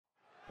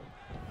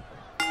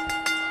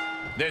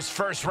This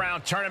first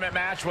round tournament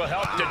match will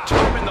help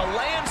determine the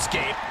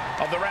landscape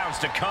of the rounds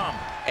to come.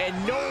 And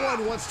no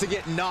one wants to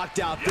get knocked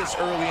out this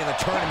early in the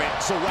tournament,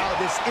 so while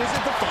this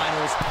isn't the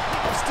finals,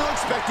 I'm still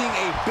expecting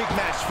a big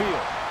match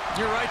feel.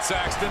 You're right,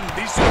 Saxton.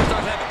 These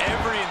superstars have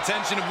every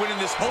intention of winning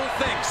this whole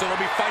thing, so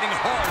they'll be fighting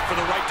hard for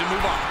the right to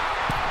move on.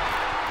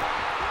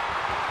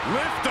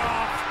 Lift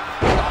off.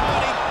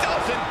 Oh, he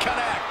doesn't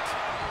connect.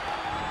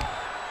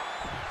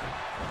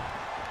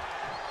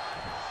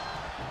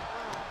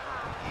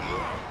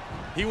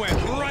 He went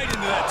right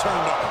into that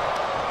turnbuckle.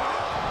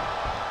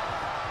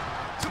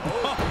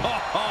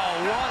 Oh,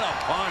 what a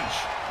punch.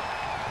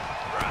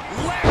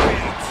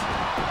 Lariat.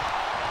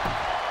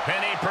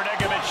 Penny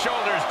predicament,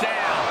 shoulders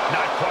down.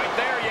 Not quite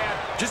there yet.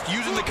 Just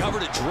using the cover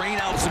to drain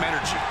out some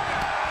energy.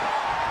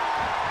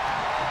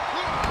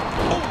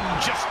 Oh,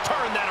 just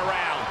turn that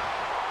around.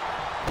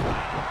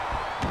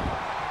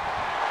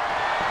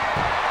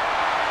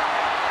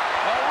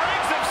 A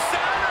rings of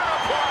center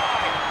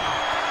applied.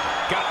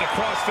 Got the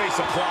crossface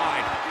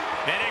applied.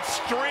 An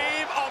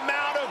extreme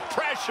amount of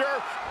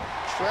pressure.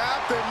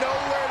 Trapped and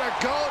nowhere to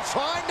go,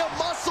 trying to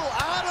muscle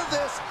out of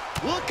this.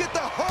 Look at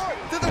the heart,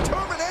 the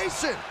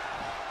determination.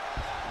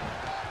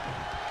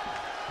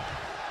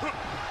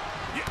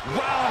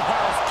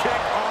 Roundhouse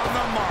kick on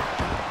the mark.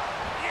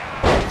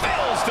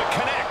 Fails to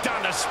connect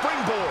on the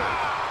springboard.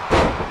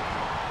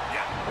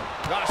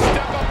 A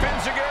step up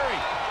enziguri.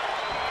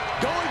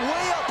 Going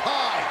way up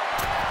high.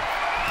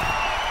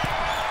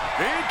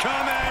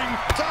 Incoming.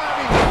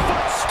 Diving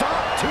foot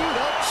stomp to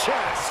the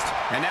chest.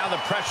 And now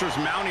the pressure's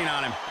mounting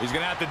on him. He's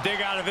going to have to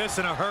dig out of this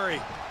in a hurry.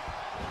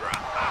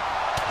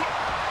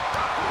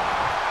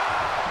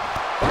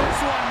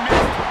 First one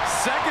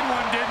missed. Second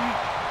one didn't.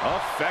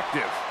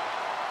 Effective.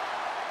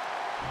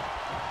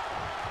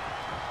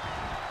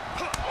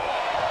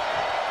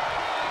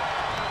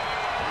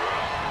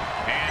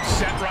 And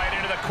set right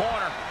into the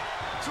corner.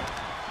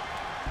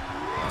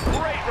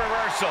 Great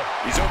reversal.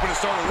 He's open to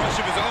start a rush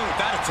of his own with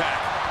that attack.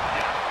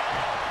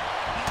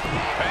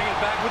 Bang it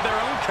back with their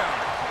own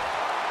counter.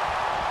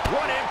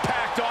 What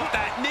impact off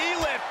that knee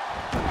lift.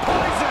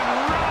 Poison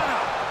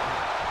Rana.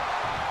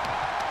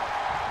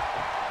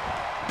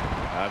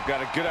 I've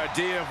got a good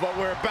idea of what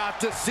we're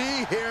about to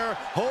see here.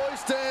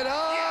 Hoisted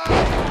up.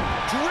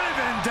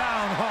 Driven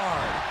down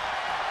hard.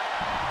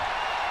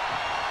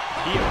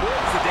 He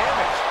avoids the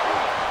damage.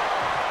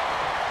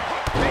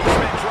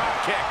 Basement drop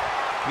kick.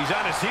 He's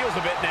on his heels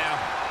a bit now.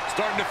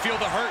 Starting to feel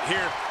the hurt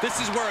here. This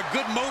is where a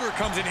good motor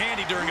comes in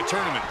handy during a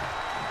tournament.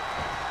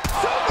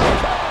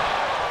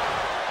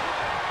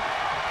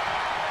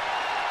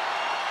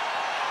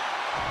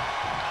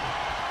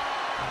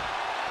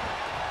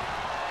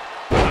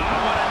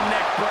 What a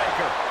neck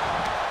breaker.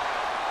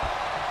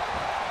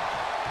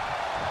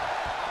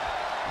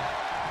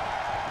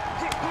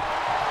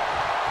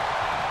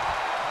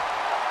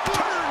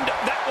 Turned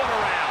that one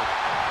around.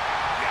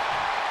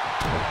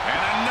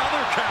 And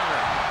another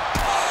counter.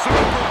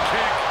 Super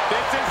kick.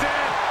 This is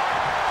it.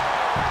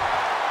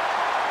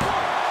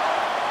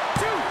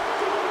 1, 2.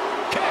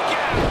 Kick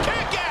out.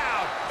 Kick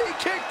out. He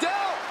kicked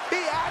out.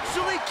 He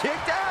actually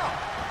kicked out.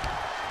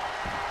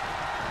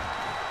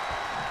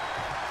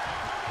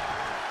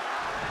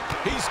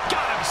 He's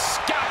got him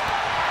scalped.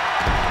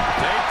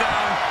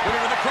 Takedown.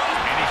 Look at the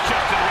cross. And he's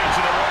just in reach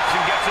of the ropes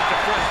and gets it to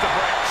force the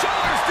break.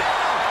 Shoulders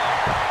down.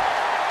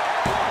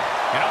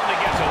 And only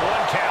gets a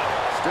 1 count.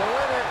 Still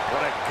in it.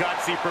 What a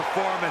gutsy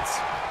performance.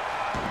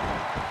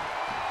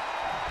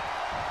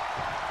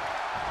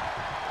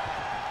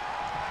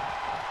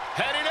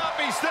 Heading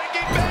up. He's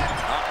thinking back.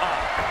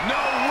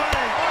 No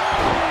way.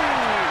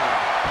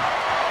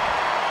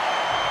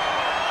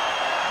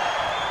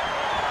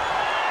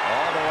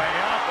 All the way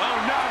up. Oh,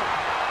 no.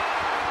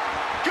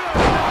 Good.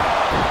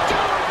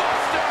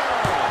 Doorbuster.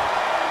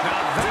 Now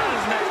that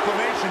is an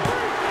exclamation.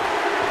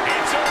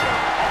 It's over.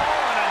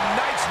 All on a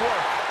night's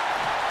work.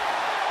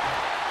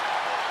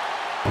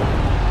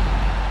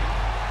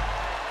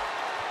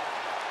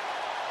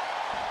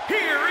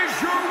 Here is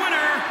your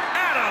winner,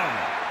 Adam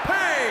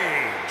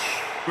Page.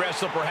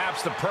 Wrestle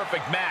perhaps the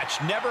perfect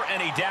match. Never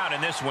any doubt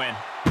in this win.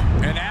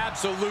 An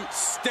absolute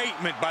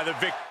statement by the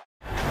victor.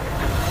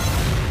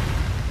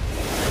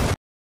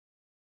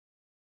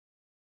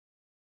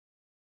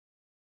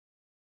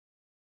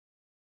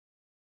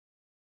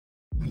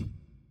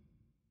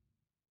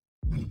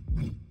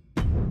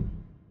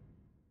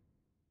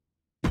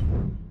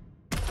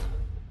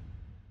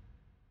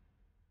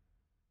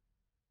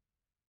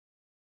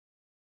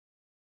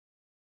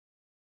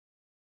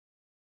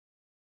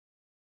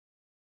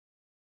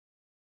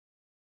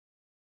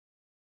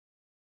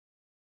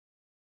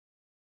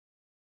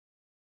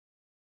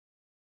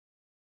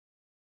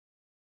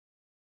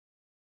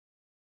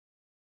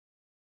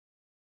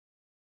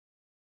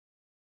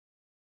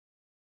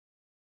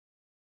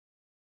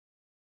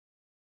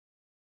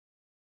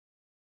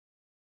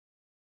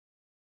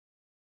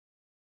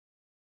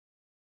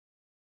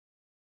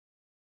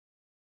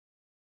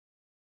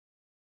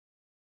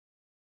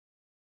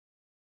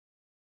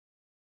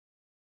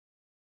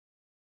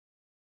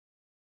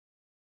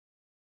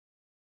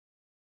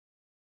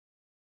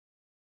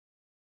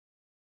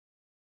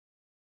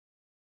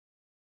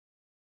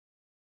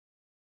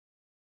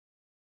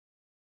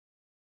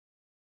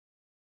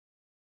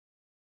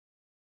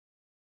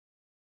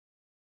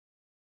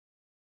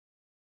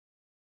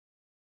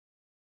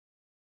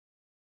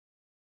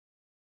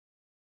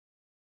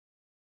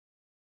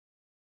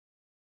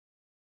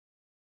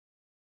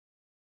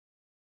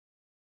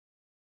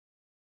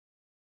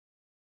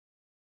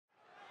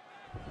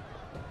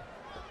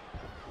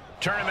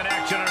 Tournament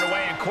action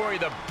underway, and Corey,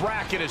 the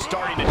bracket is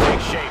starting to take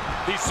shape.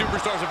 These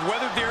superstars have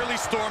weathered the early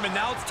storm, and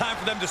now it's time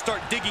for them to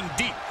start digging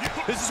deep.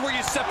 This is where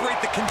you separate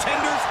the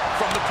contenders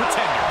from the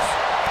pretenders.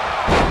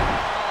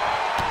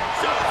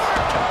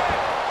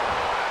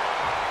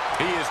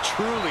 He is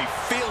truly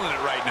feeling it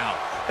right now,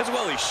 as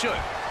well he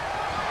should.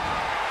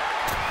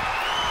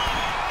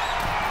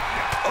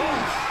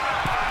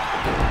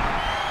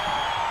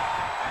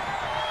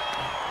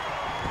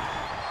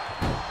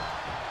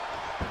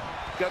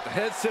 Got the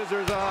head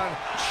scissors on.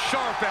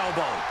 Sharp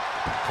elbow.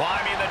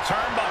 Climbing the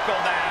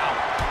turnbuckle now.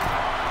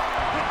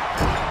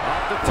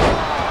 Off the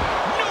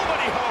top.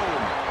 Nobody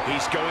home.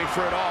 He's going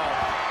for it all.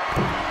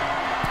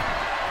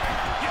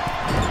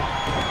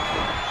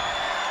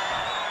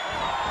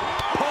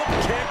 Pump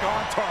kick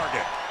on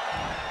target.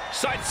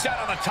 Sight set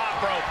on the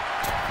top rope.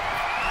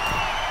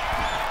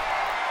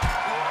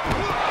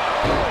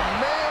 Oh,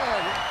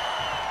 man.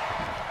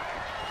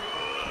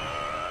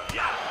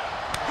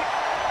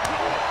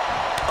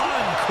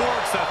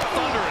 Uncorks a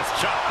thunderous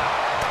chop.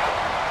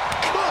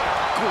 Good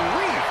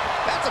grief.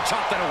 That's a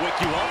chop that'll wake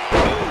you up.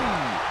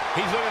 Boom.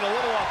 He's looking a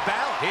little off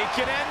balance. He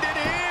can end it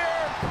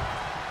here.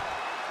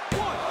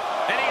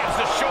 And he gets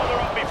the shoulder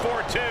up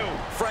before two.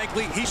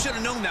 Frankly, he should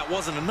have known that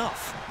wasn't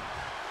enough.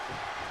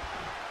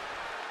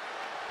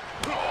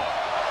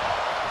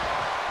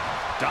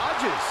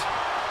 Dodges.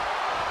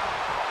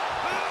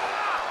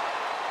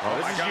 Oh,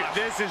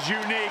 this is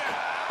unique.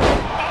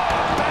 Oh,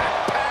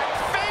 backpack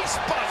face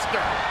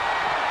buster.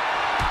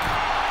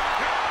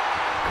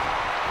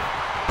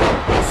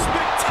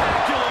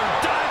 Spectacular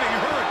diving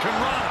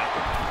hurricanrana.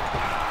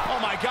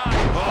 Oh, my God.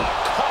 Oh,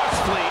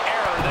 costly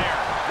error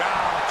there.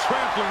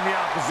 Trampling the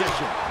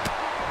opposition.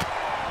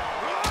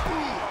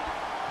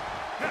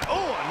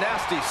 Oh, a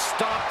nasty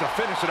stop to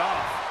finish it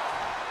off.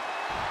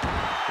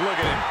 Look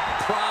at him.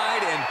 Pride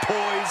and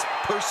poise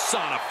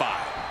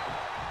personified.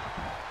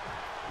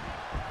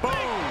 Boom.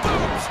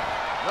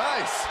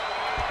 Nice.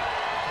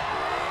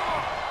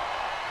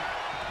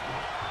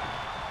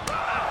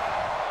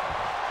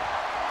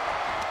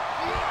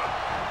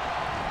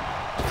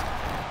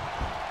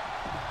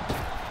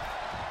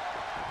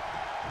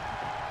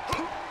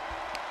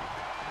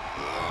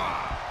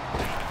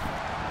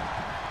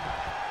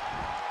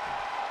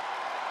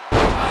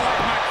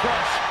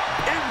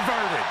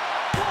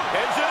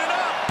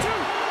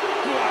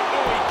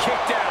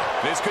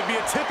 This could be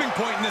a tipping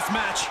point in this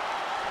match.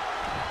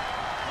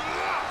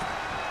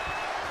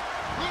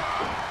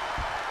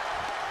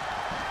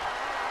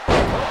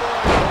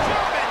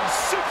 German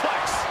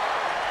suplex.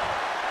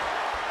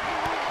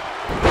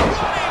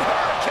 Running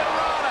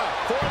hurricanrana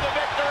for the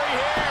victory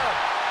here.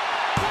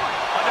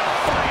 A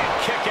defiant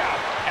kick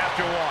out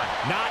after one.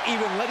 Not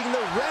even letting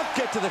the ref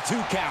get to the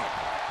 2 count.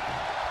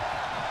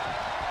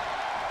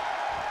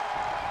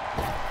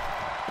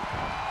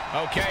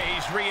 Okay,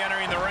 he's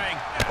re-entering the ring.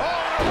 Oh,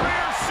 a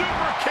rear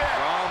super kick.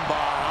 From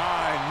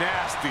behind,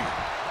 nasty.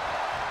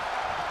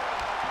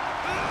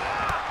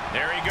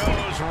 There he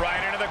goes,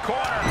 right into the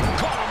corner.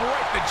 Caught him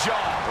right in the jaw.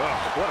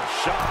 Oh, what a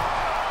shot.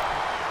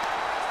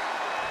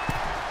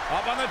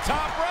 Up on the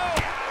top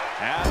rope.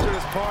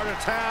 Hazardous part of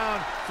town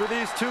for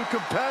these two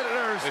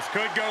competitors. This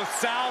could go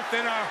south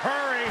in a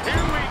hurry.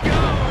 Here we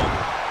go.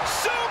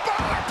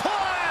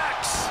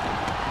 Superplex.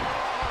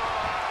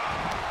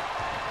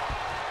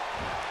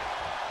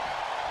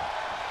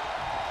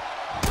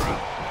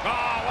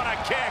 Oh, what a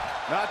kick.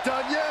 Not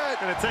done yet.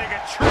 Gonna take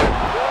a trip.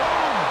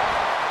 Boom.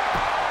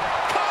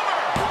 Cover.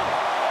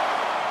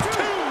 2,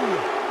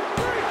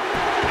 3.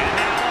 And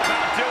that'll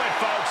about do it,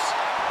 folks.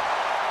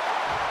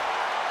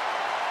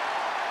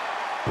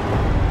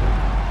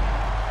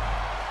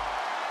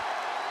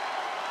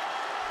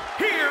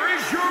 Here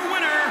is your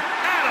winner,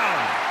 Adam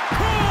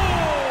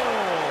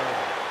Cole.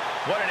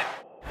 What an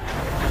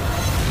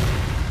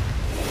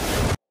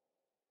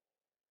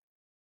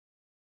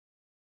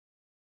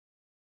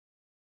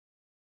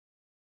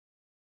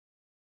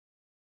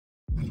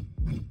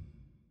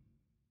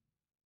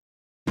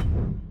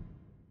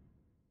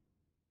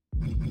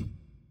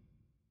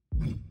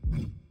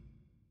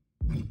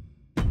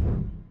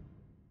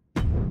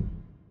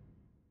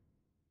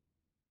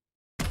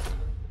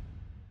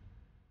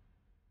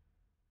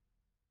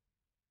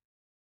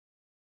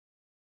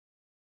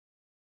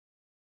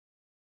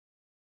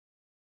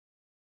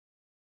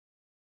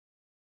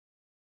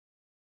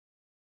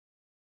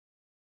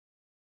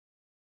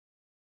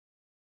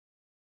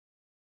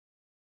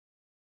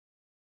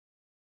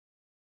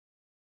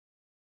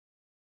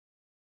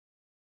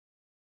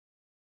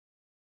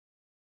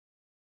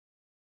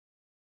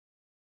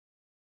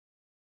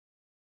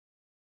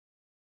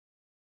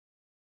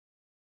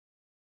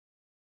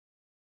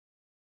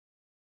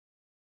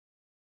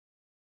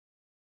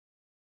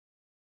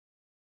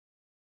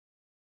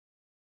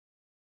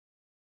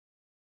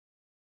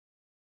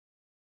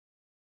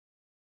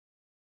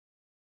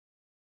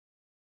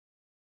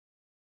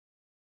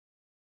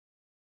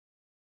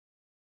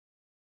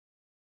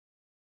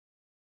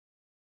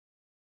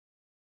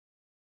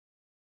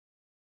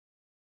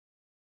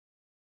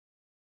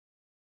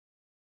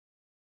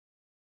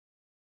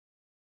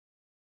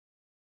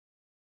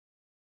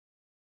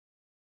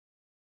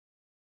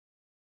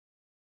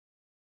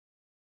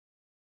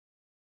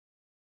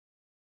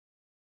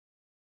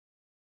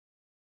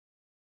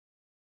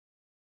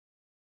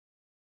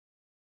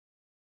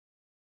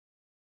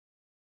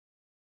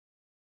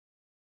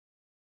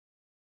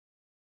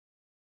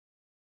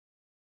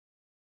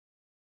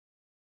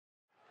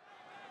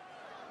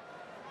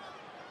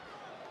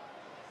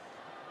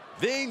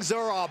Things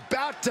are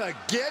about to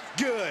get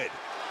good.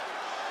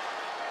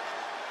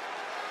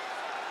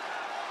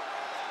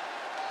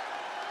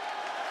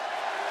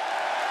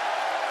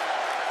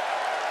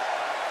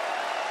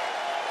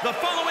 The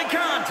following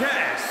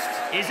contest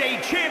is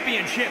a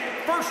championship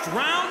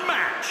first-round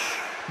match.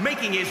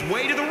 Making his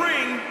way to the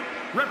ring,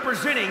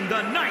 representing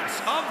the Knights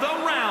of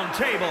the Round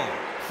Table,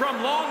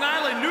 from Long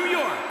Island, New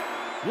York,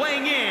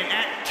 weighing in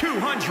at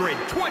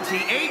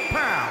 228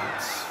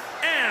 pounds,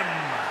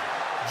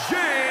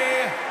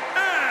 MJF.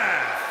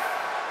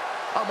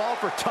 I'm all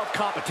for tough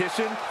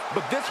competition,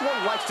 but this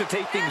one likes to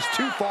take things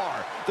too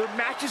far. Their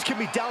matches can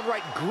be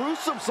downright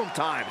gruesome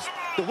sometimes,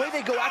 the way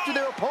they go after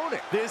their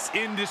opponent. This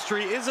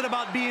industry isn't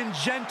about being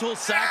gentle,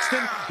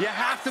 Saxton. You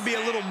have to be a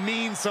little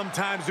mean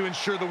sometimes to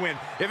ensure the win.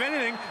 If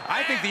anything,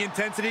 I think the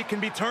intensity can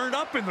be turned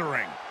up in the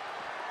ring.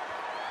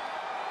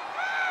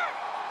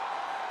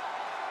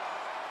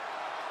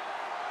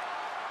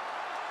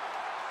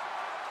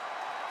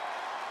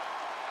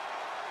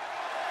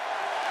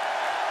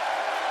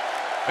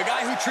 A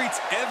guy who treats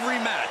every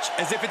match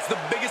as if it's the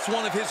biggest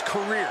one of his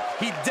career.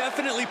 He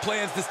definitely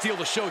plans to steal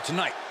the show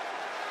tonight.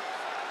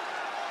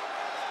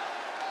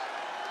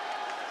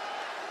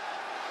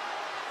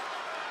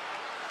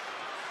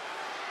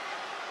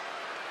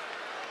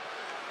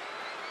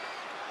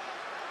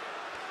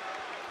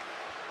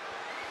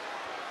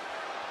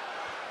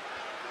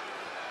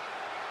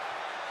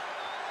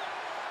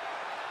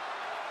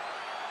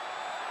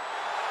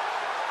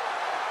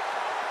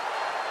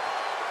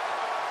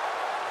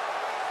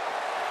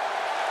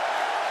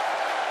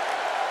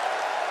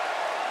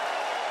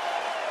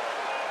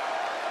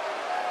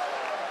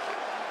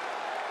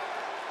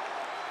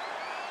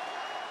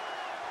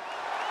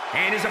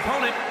 And his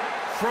opponent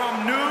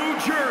from New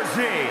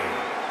Jersey,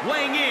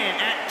 weighing in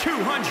at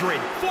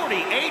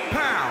 248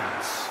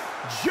 pounds,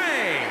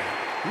 Jay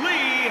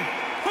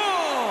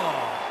Lethal.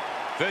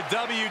 The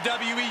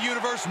WWE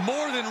Universe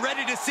more than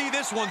ready to see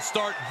this one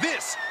start.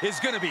 This is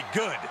going to be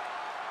good.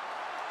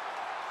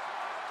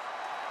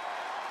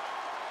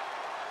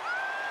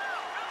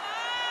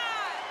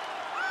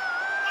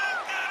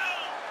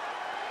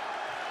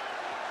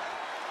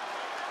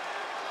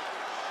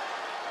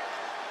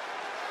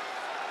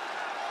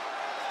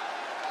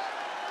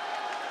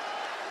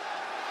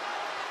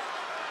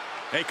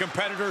 A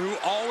competitor who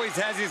always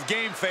has his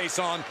game face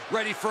on,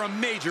 ready for a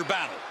major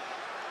battle.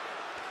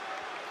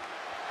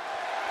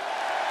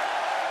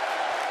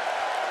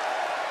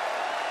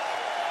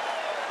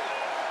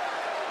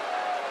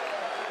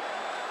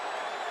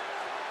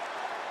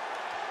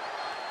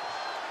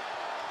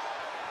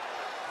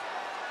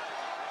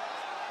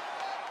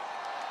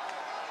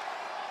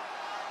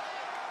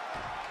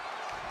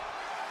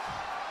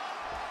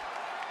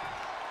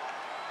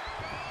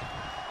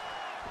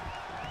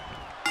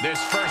 This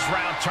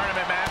first-round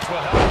tournament match will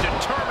help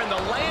determine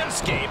the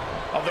landscape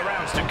of the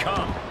rounds to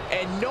come.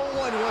 And no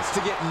one wants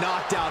to get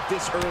knocked out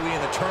this early in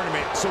the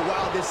tournament, so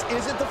while this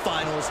isn't the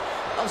finals,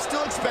 I'm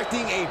still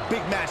expecting a big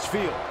match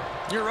feel.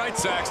 You're right,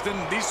 Saxton.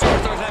 These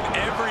superstars have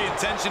every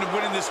intention of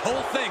winning this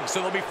whole thing,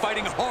 so they'll be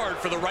fighting hard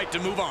for the right to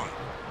move on.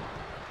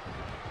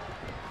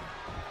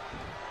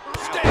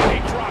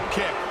 Standing drop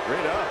kick.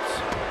 Great ups.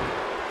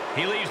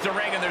 He leaves the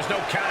ring, and there's no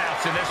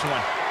countouts in this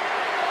one.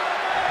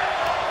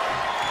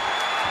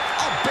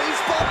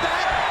 Baseball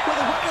bat? With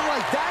a weapon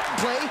like that in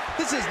play,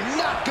 this is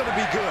not going to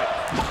be good.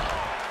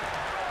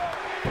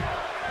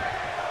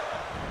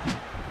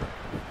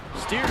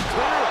 Steered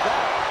clear of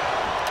that.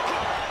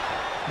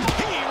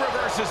 He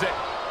reverses it.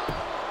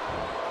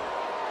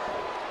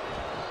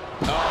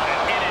 Oh, an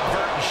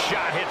inadvertent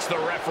shot hits the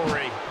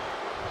referee.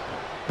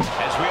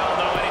 As we all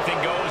know,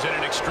 anything goes in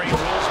an Extreme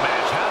Rules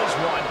match. How does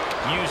one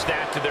use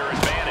that to their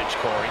advantage,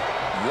 Corey?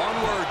 One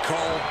word,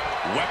 Cole: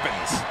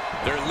 weapons.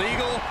 They're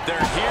legal, they're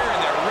here, and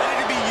they're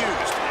ready to be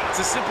used.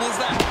 It's as simple as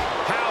that.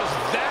 How's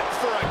that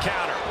for a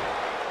counter?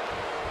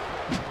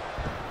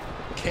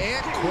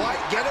 Can't quite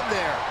get him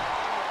there.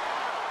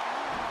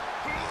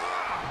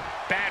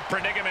 Bad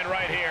predicament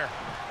right here.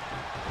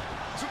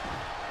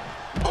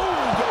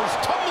 Ooh, goes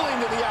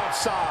tumbling to the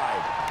outside.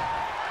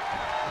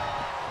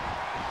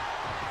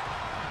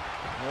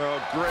 Oh,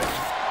 great.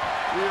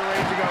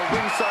 Rearranging our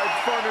ringside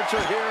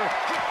furniture here.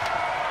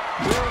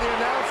 Near the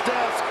announce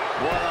desk.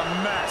 What a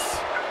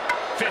mess.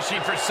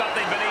 Fishing for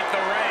something beneath the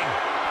ring.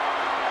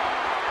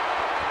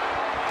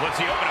 What's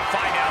he hoping to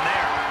find down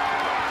there?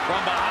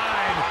 From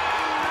behind.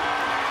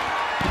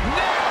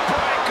 Neck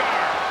breaker.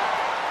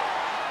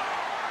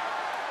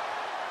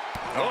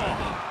 Oh,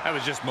 that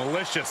was just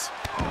malicious.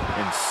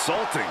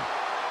 Insulting.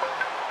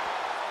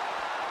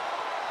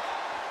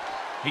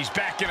 He's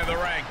back into the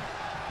ring.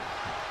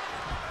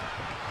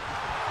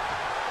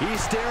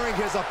 He's staring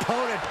his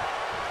opponent.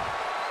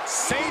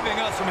 Saving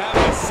us from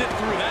having to sit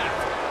through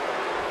that.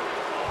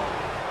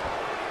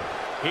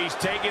 He's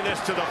taking this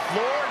to the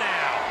floor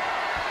now.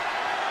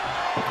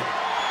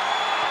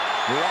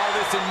 With all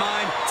this in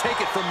mind,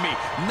 take it from me.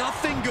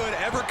 Nothing good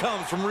ever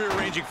comes from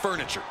rearranging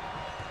furniture.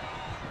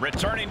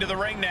 Returning to the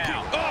ring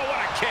now. Oh,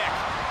 what a kick.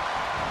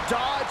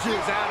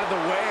 Dodges out of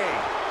the way.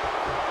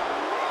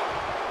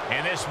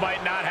 And this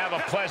might not have a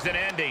pleasant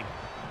ending.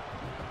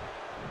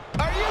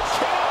 Are you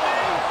kidding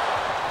me?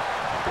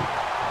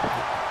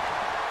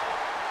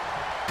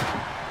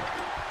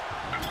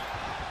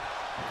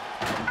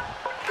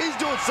 He's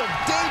doing some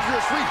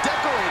dangerous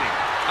redecorating.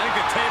 I think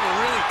the table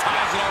really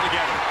ties it all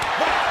together.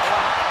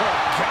 Oh,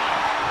 God.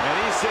 And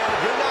he said,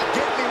 you're not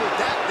getting me with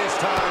that this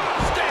time.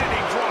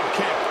 Standing drop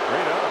kick.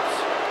 Great ups.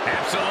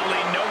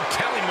 Absolutely no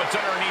telling what's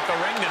underneath the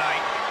ring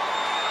tonight.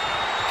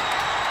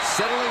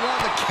 Settling on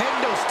the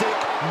kendo stick.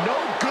 No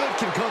good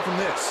can come from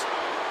this.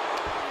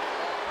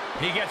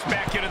 He gets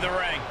back into the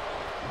ring.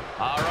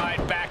 All right,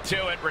 back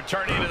to it.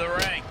 Returning to the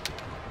ring.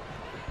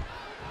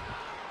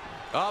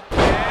 Up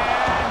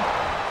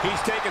and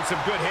he's taking some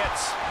good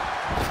hits.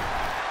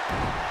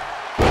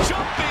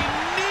 Jumping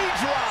knee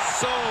drop.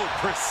 So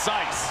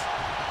precise.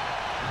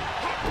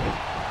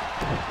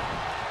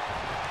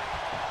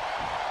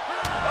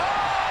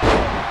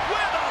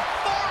 With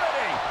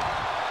authority.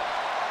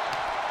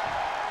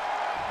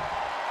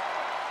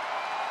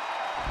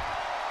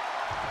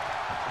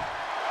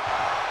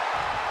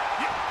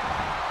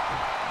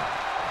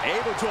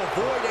 Able to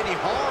avoid any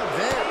harm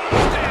there.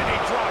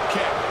 Standing drop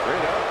kick.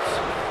 Great ups.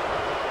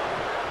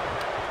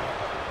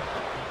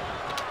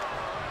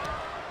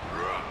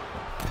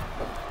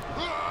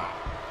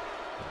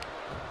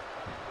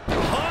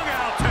 Hung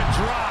out to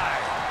dry.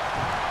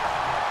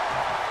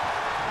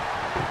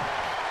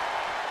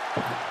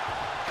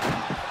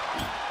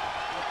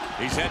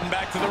 He's heading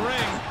back to the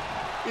ring.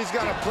 He's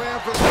got a plan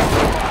for the... Can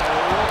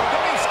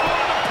he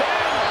score the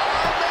pin?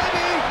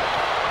 Maybe.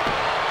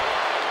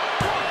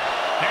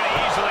 And he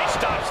easily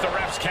stops the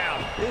ref's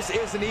count. This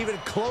isn't even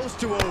close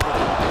to over.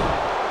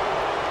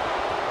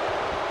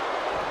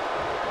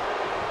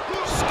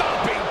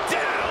 Stomping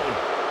down.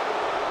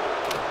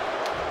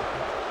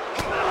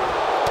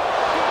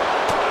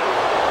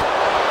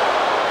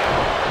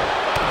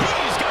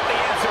 He's got the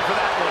answer for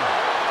that one.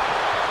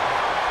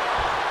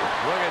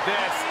 Look at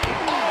this.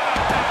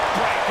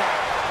 Backbreaker.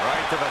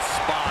 Right to the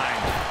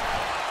spine.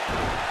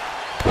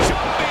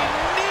 Jumping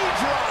knee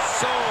drop.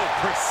 So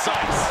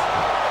precise.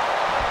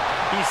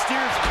 He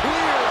steers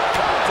clear of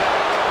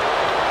contact.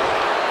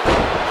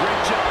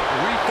 Great job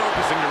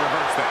refocusing to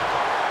reverse that.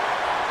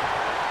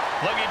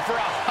 Looking for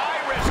a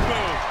high-risk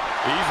move.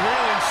 He's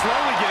reeling,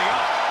 slowly getting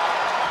up.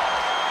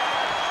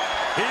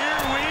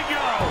 Here we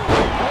go.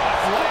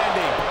 Rough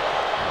landing.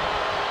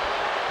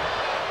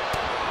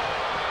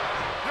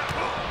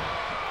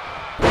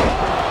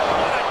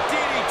 What a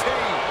DDT.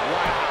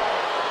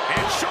 Wow.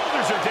 And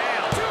shoulders are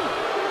down.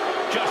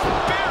 Just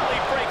barely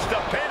breaks the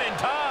pin in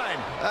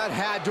time. That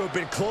had to have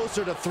been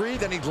closer to 3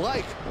 than he'd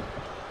like.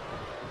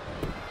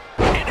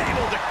 And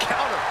able to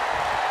counter.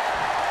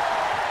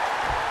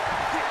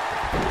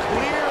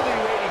 Clearly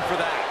waiting for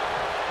that.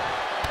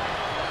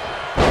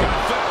 Got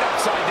flipped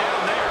upside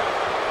down there.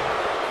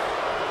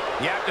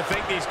 You have to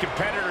think these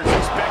competitors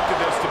expected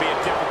this to be a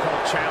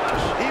difficult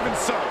challenge. Even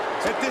so,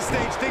 at this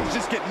stage, things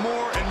just get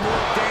more and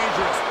more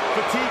dangerous.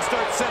 Fatigue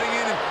starts setting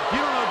in, and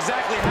you don't know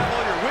exactly have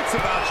all your wits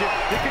about you.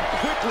 It could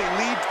quickly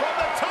lead from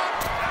the top.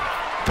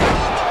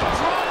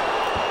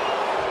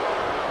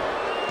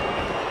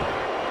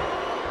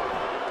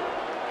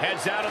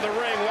 Heads out of the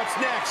ring. What's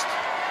next?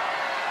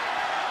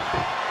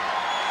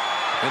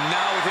 And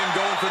now with him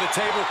going for the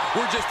table,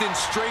 we're just in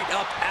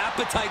straight-up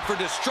appetite for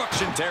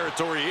destruction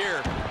territory here.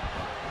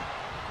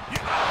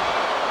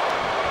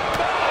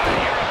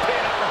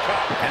 European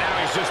uppercut. And now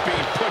he's just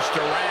being pushed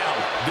around.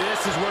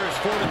 This is where his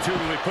fortitude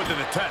will be put to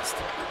the test.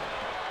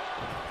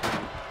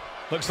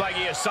 Looks like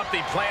he has something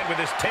planned with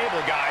his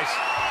table, guys.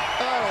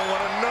 I don't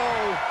want to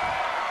know.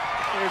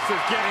 This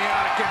is getting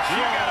out of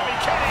control. You gotta be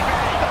kidding me.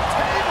 The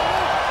table.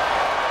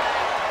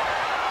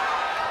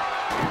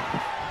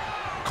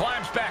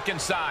 Climbs back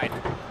inside.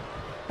 Whipped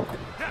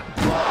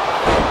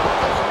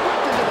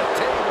into the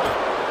table.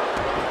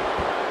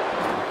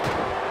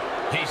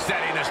 He's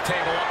setting this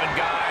table up, and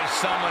guys,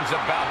 someone's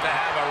about to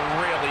have a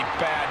really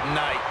bad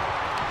night.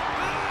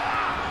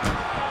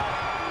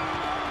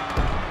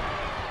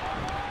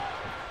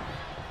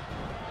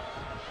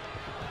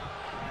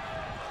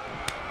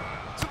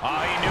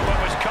 Oh, he knew what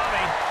was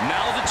coming.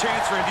 Now's a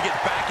chance for him to get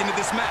back into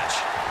this match.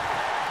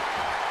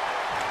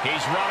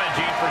 He's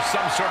rummaging for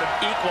some sort of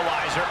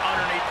equalizer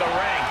underneath the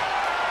ring.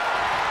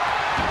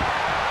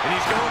 And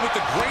he's going with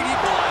the great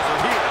equalizer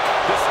here,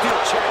 the steel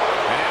chair.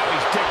 And now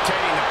he's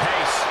dictating the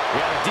pace.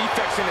 Yeah, the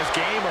defects in his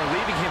game are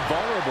leaving him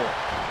vulnerable.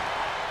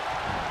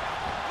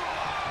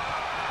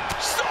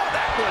 Saw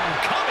that one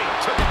coming.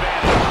 Took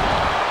advantage.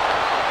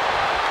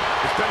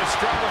 It's been a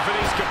struggle for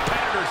these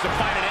competitors to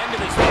find an end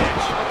to this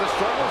match. But the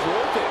struggle's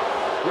worth it.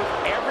 With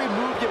every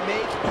move you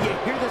make, you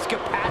hear this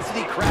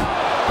capacity crowd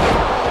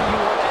following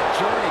you on that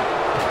journey.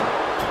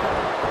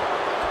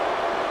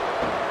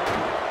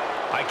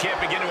 I can't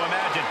begin to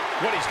imagine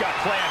what he's got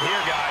planned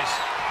here, guys.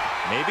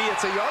 Maybe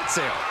it's a yard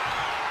sale.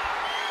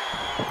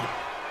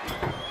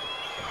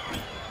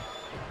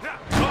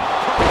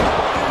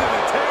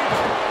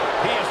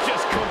 He has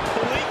just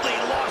completely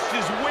lost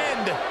his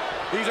wind.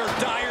 These are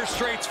dire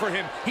straits for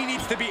him. He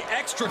needs to be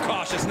extra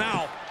cautious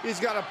now.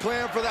 He's got a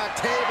plan for that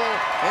table,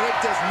 and it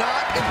does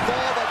not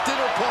involve a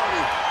dinner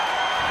party.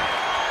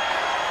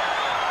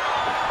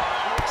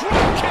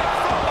 Drop kick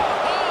from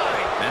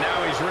behind. And now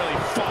he's really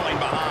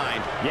falling behind.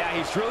 Yeah,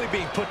 he's really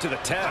being put to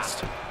the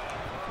test.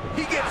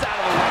 He gets out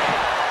of the way.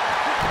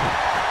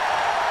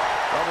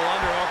 Double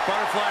underhook,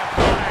 butterfly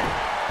flag.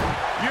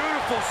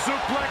 Beautiful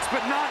suplex,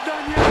 but not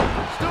done yet.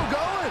 Still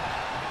going.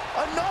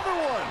 Another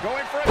one.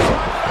 Going for a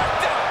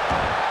trifecta.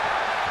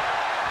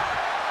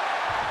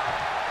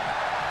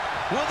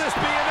 Will this be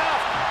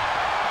enough?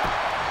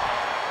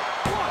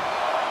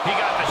 He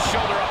got the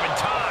shoulder up in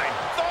time.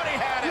 Thought he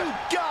had it. You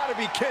gotta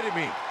be kidding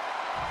me.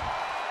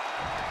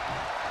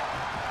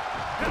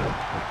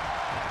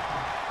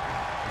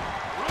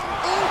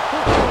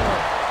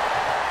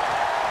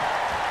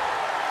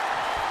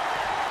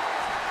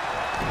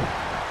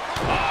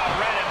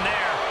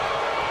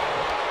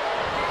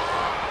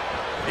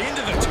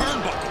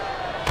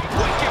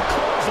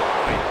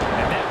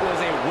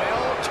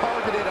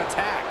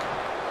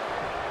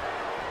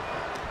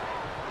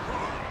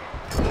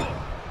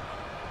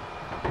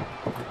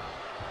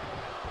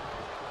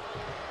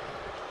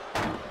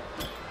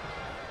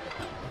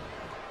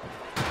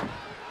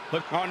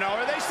 Look, oh no,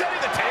 are they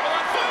setting the table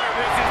on fire?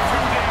 This is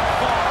too damn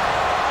far.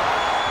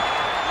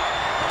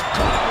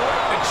 Right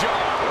in the jaw.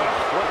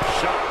 What a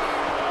shot.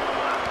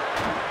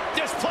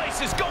 This place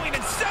is going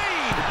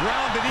insane.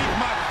 Ground beneath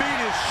my feet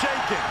is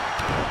shaking.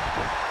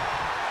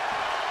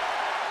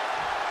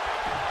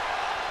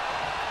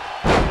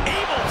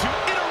 Able to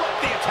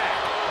interrupt the attack.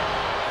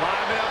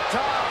 Climbing up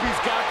top, he's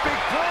got big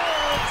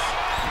plans.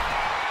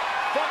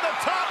 From the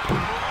top.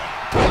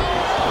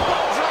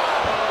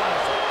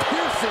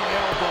 Piercing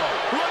elbow.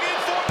 Looking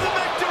for the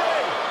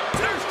victory.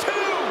 There's 2.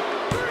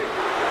 3.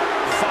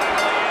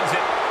 Finally ends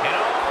it. And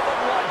all the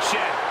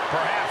bloodshed.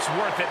 Perhaps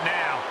worth it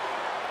now.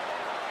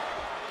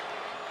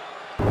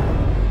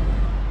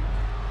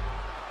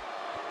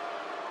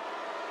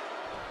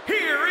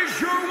 Here is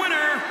your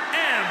winner,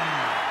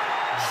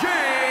 MJF.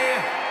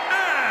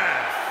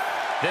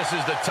 This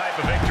is the type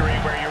of victory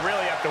where you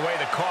really have to weigh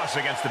the costs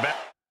against the bet.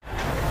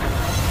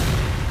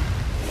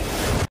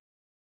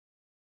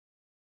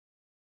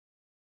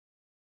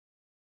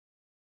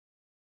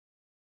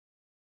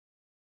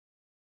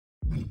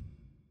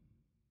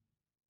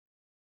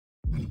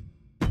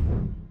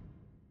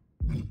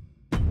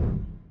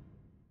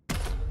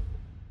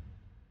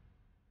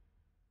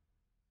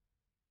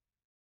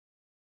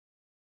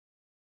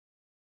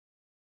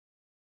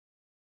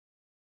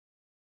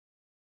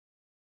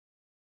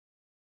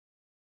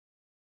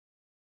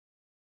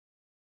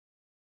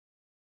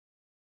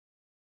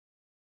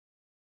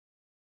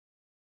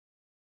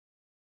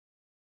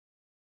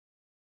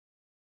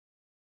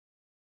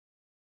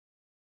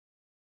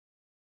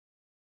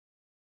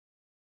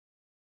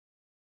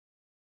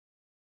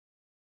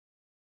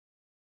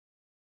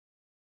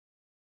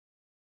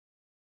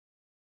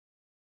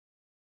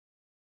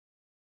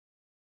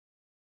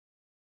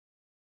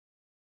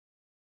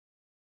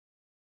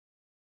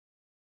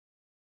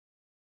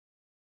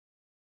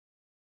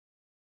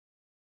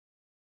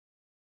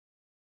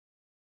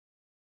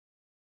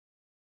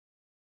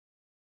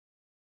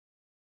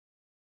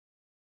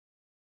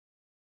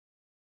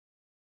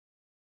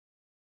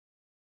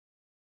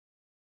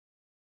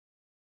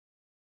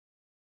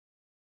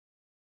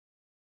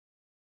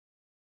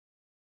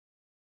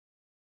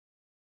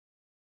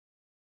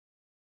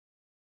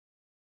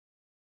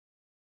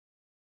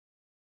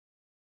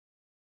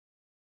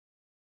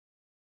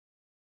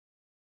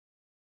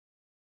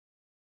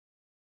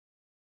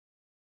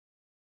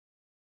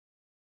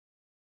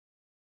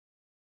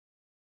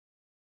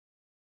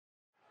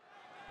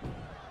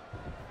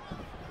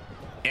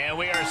 And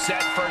we are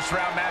set. First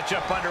round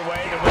matchup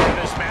underway. The winner of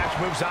this match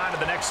moves on to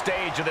the next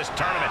stage of this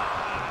tournament.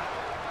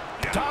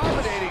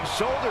 Dominating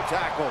shoulder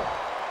tackle.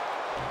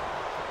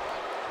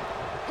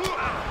 Ooh,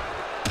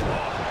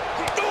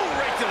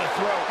 right to the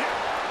throat.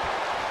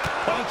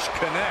 Punch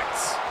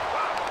connects.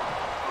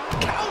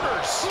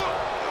 Counters.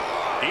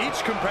 Each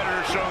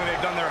competitor showing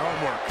they've done their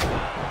homework.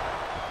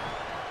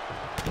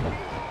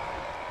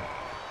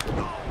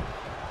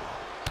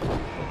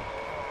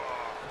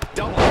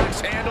 Double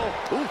axe handle.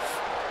 Oof.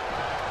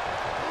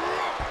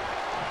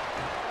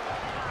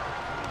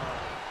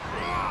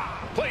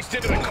 Placed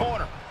into the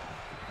corner.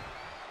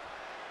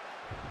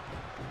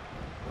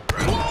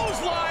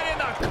 Clothesline in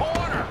the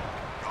corner.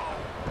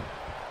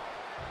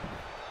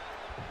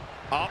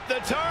 Up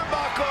the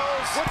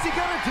turnbuckles. What's he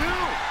gonna do?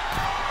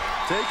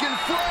 Taking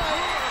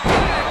flight.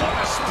 What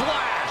a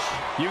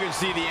splash. You can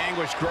see the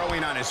anguish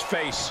growing on his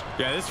face.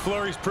 Yeah, this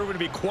flurry's proven to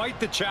be quite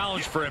the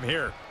challenge for him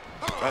here.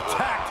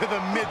 Attack to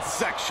the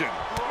midsection.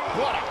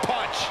 What a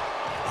punch.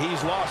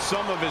 He's lost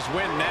some of his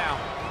wind now.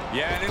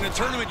 Yeah, and in a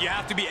tournament, you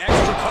have to be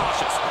extra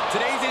cautious.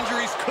 Today's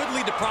injuries could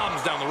lead to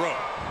problems down the road.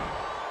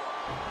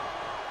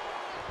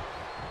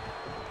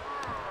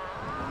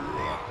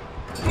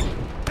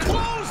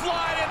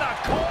 Clothesline in the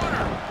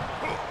corner.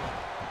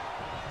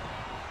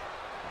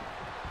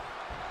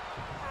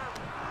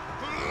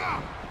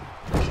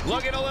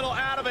 Looking a little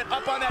out of it.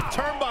 that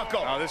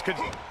turnbuckle. Oh, this could...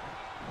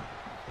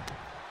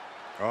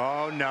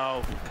 Oh,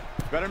 no.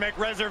 Better make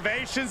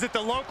reservations at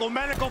the local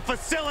medical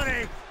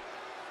facility.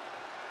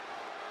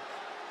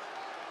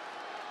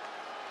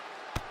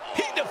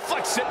 He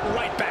deflects it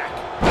right back.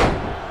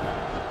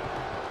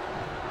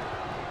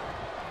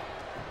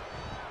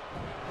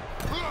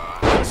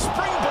 The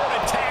springboard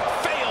attack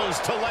fails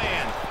to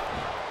land.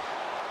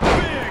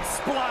 Big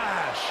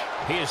splash.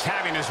 He is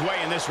having his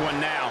way in this one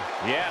now.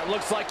 Yeah, it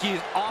looks like he's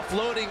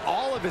offloading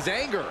all of his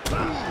anger.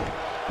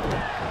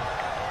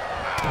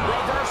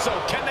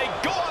 Reversal. Can they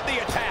go on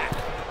the attack?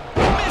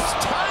 Missed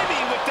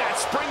timing with that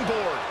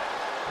springboard.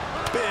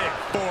 Big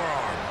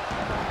forearm.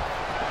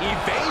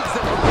 Evades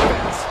the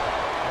offense.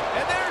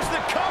 And there's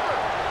the cover.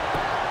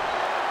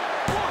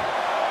 1,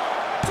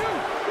 2.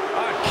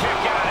 A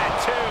kick out at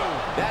 2.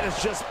 That is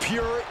just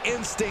pure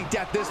instinct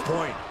at this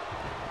point.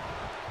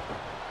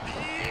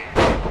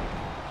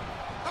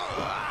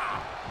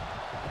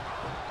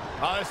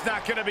 Oh, it's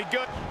not going to be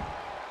good.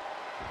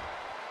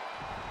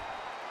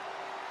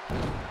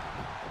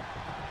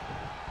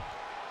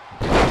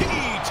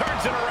 He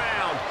turns it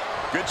around.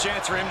 Good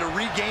chance for him to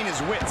regain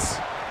his wits.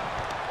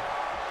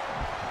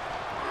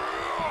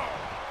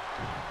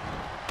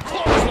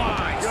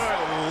 Clothesline. Good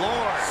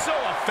Lord. So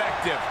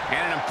effective.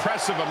 And an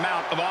impressive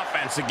amount of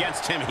offense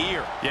against him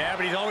here. Yeah,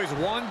 but he's always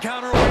one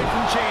counter away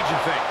from changing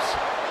things.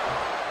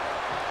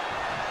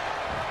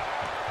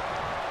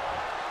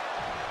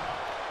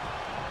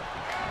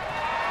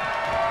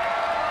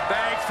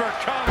 Thanks for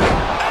coming.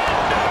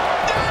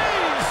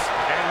 Days.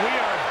 And we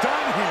are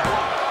done here.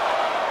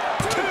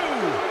 2.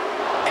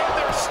 And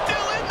they're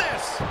still in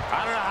this.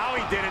 I don't know how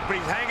he did it,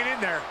 but he's hanging in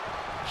there.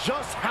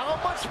 Just how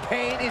much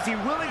pain is he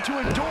willing to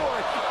endure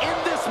in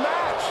this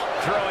match?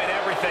 Throwing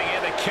everything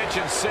in the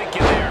kitchen sink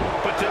in there,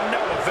 but to no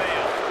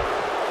avail.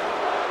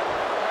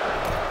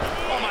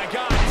 Oh, my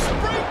God.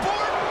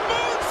 Springboard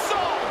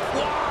moonsault.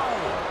 Wow.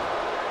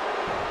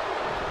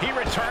 He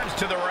returns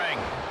to the ring.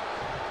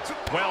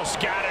 Well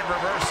scouted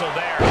reversal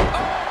there. Oh,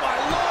 my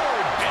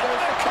Lord. And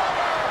the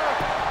cover.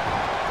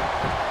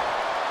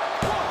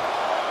 1,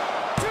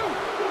 2.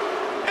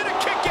 And a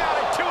kick out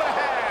at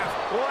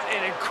 2.5. What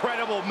an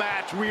incredible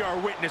match we are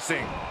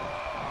witnessing.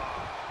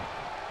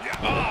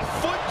 Oh,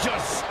 foot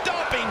just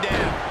stomping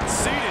down.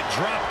 Seated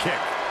drop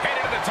kick.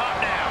 Headed to the top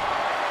now.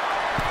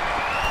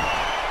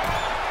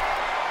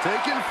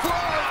 Taking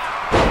flight.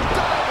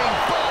 Diving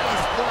body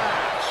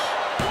splash.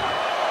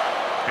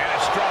 And a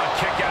strong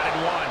kick out at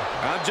 1.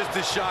 I'm just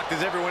as shocked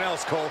as everyone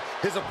else, Cole,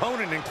 his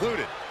opponent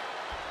included.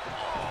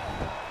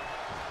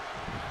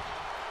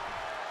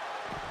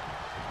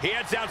 He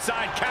heads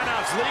outside.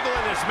 Countouts legal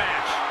in this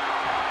match.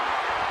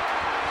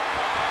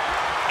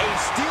 A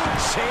steel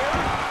chair?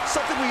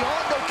 Something we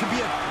all know can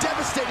be a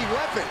devastating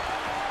weapon.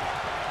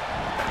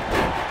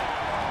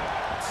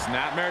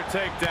 Snapmare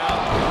takedown.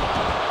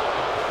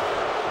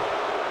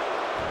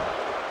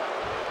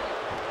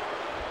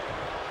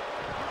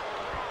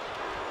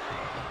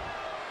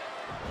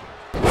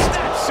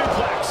 Snap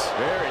suplex.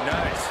 Very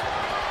nice.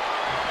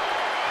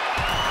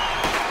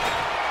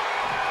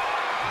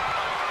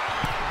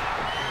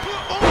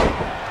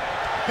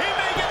 He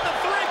may get the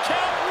 3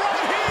 count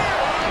right here.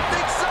 I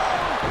think so.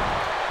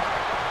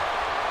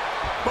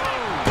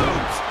 Boom.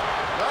 Boots.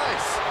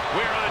 Nice.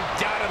 We're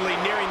undoubtedly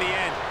nearing the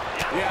end.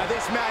 Yeah,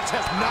 this match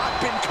has not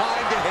been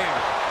kind to him.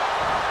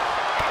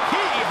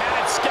 He had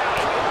it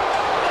scouted.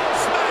 Oh,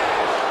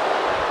 smash.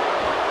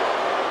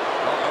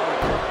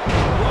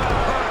 What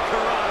a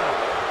hurricanrana.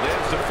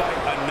 Lives to fight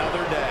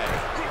another day.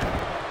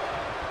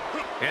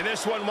 And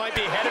this one might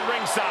be headed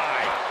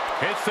ringside.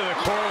 Hits to the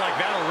core like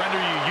that'll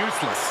render you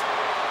useless.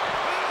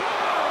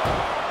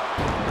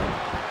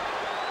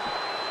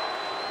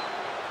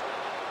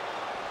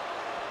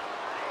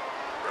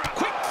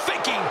 Quick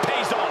thinking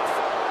pays off.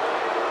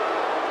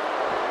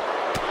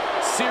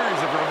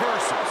 Series of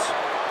reversals.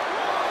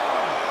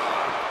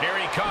 Here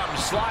he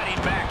comes,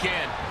 sliding back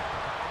in.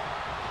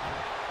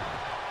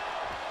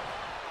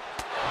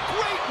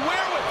 Great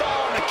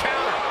wherewithal on the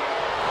counter.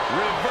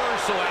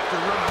 Reversal after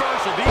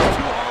reversal. These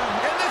two are...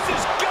 And this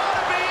has got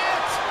to be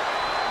it.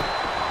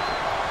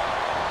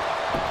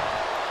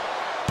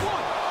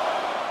 1,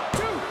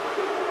 2.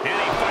 And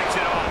he fights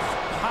it off.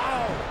 How?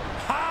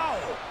 How?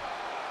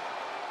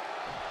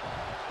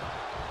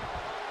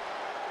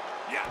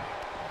 Yeah.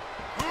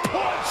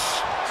 Punch.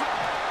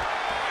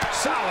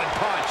 Solid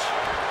punch.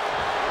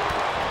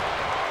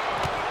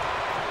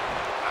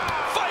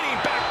 Fighting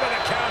back with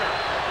a counter.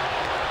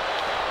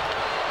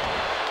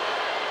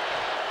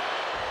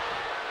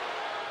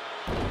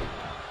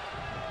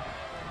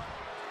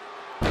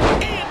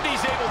 And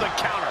he's able to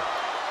counter.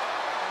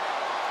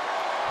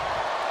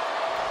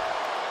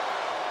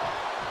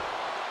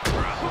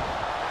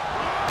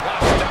 Now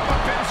step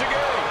up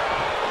Enziguri.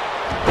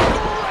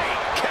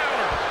 Great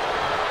counter.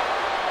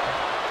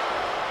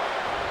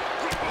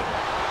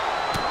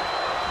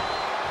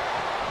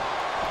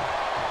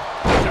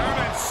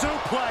 German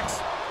suplex.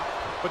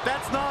 But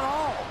that's not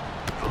all.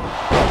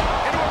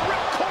 Into a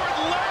ripcord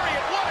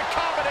lariat. What a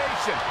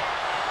combination.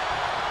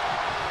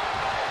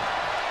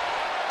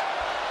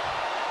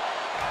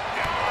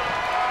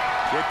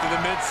 Right to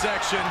the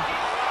midsection.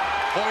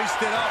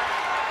 Hoisted up.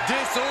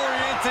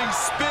 Disorienting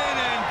spin